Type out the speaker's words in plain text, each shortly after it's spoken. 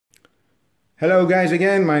Hello guys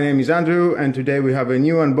again, my name is Andrew and today we have a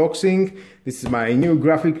new unboxing. This is my new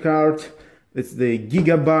graphic card. It's the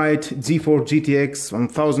Gigabyte GeForce GTX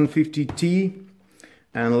 1050T.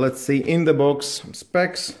 And let's see in the box some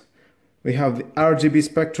specs. We have the RGB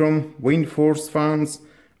spectrum, WindForce fans,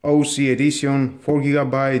 OC edition,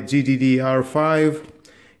 4GB GDDR5,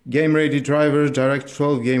 game ready drivers, Direct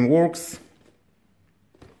 12 game works.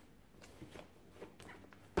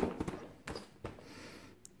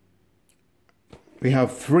 We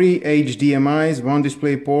have 3 HDMIs, 1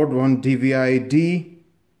 DisplayPort, 1 DVI-D.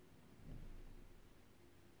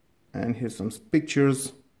 And here's some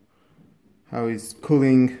pictures how it's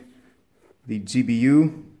cooling the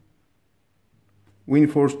GPU.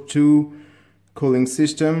 WindForce 2 cooling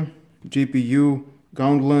system, GPU,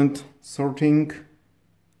 gauntlet, sorting.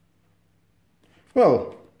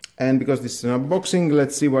 Well, and because this is an unboxing,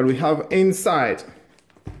 let's see what we have inside.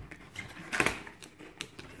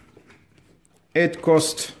 It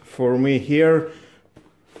cost for me here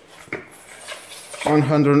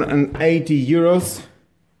 180 euros.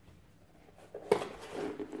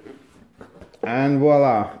 And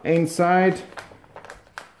voila, inside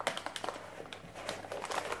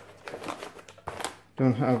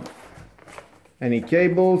don't have any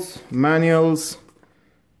cables, manuals,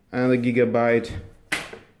 and a Gigabyte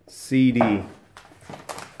CD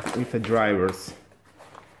with the drivers.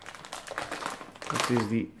 This is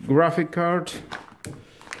the graphic card.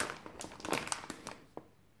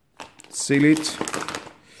 Seal it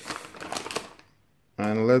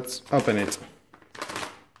and let's open it.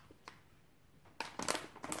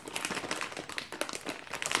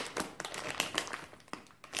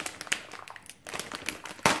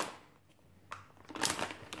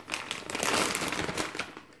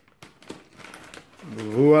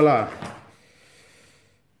 Voila!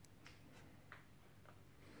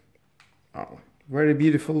 Oh, very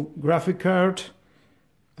beautiful graphic card.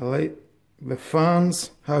 I like the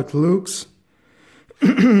fans, how it looks.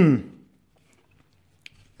 This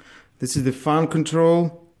is the fan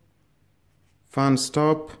control, fan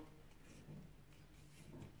stop.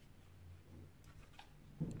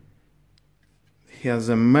 He has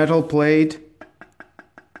a metal plate.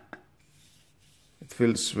 It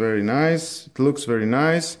feels very nice, it looks very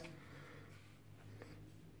nice.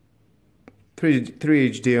 3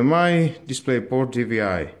 HDMI, DisplayPort,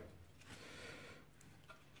 DVI.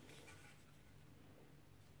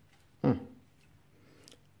 It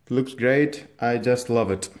looks great, I just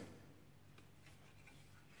love it.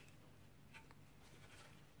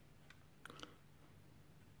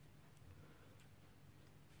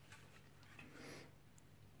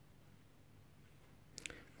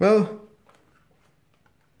 Well,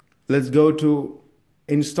 let's go to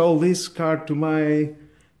install this card to my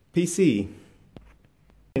PC.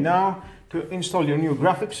 Now, to install your new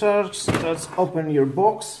graphics cards, let's open your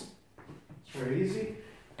box. It's very easy.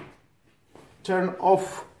 Turn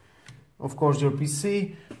off, of course, your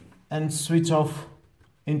PC and switch off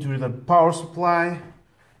into the power supply.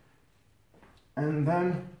 And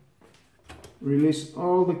then release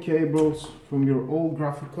all the cables from your old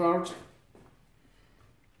graphic card.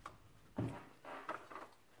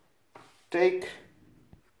 Take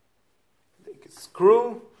a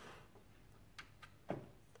screw.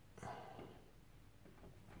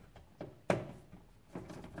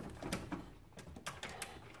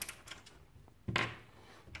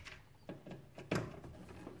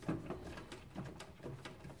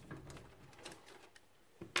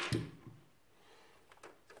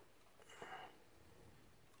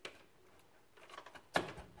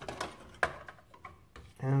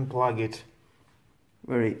 And plug it.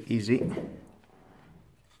 Very easy.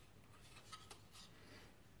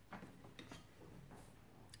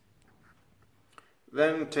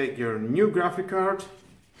 Then take your new graphic card.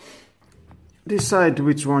 Decide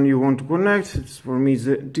which one you want to connect. It's for me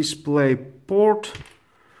the display port.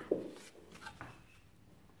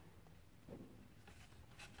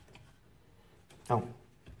 Oh,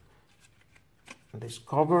 this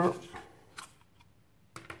cover.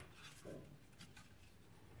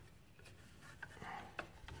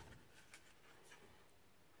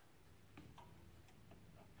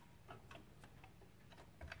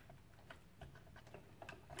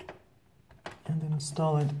 And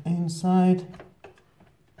install it inside.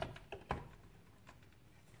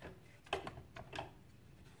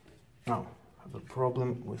 Oh, I have a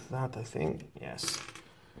problem with that, I think. Yes.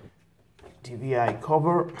 DVI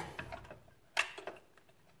cover.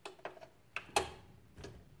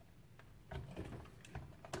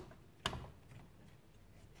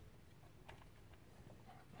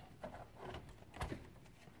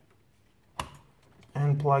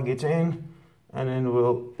 And plug it in, and then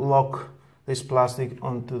we'll lock this plastic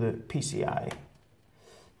onto the PCI.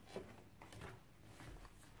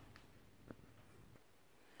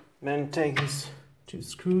 Then take these 2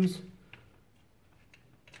 screws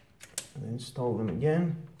and install them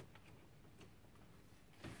again.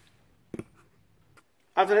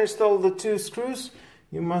 After install the 2 screws,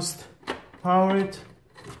 you must power it.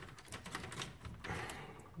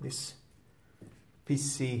 This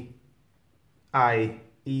PCIe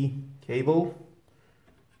cable,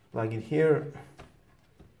 plug it here,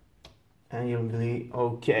 and you'll be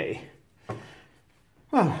okay.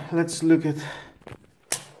 Well, let's look at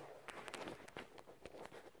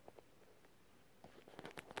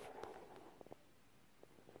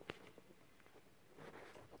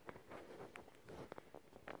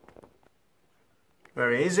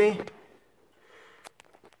very easy.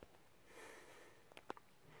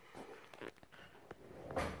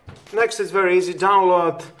 Next is very easy.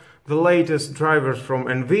 Download the latest drivers from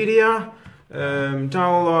NVIDIA,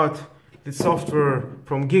 download the software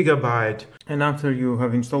from Gigabyte, and after you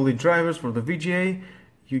have installed the drivers for the VGA,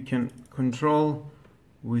 you can control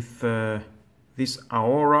with this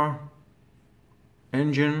Aura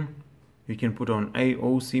engine. You can put on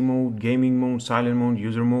AOC mode, gaming mode, silent mode,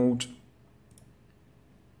 user mode.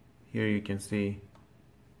 Here you can see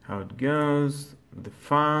how it goes, the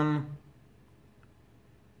fan,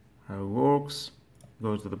 how it works.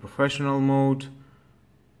 Goes to the professional mode.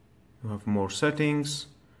 You have more settings.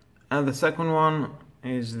 And the second one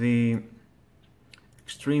is the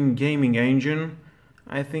extreme gaming engine.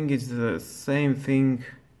 I think it's the same thing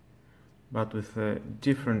but with a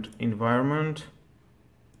different environment.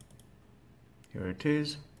 Here it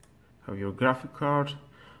is. Have your graphic card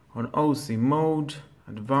on OC mode,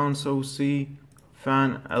 advanced OC,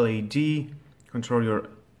 fan, LED. Control your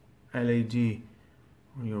LED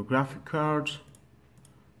on your graphic card.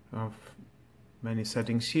 You have many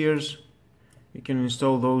settings here. You can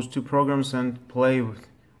install those 2 programs and play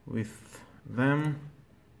with them.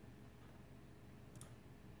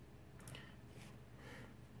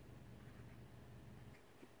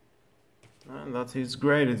 And that is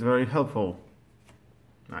great, it's very helpful.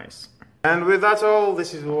 Nice. And with that all,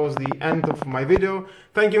 this was the end of my video.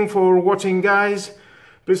 Thank you for watching, guys.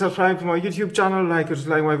 Please subscribe to my YouTube channel, like or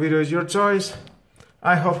dislike my video is your choice.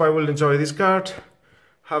 I hope I will enjoy this card.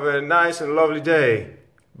 Have a nice and lovely day.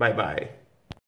 Bye bye.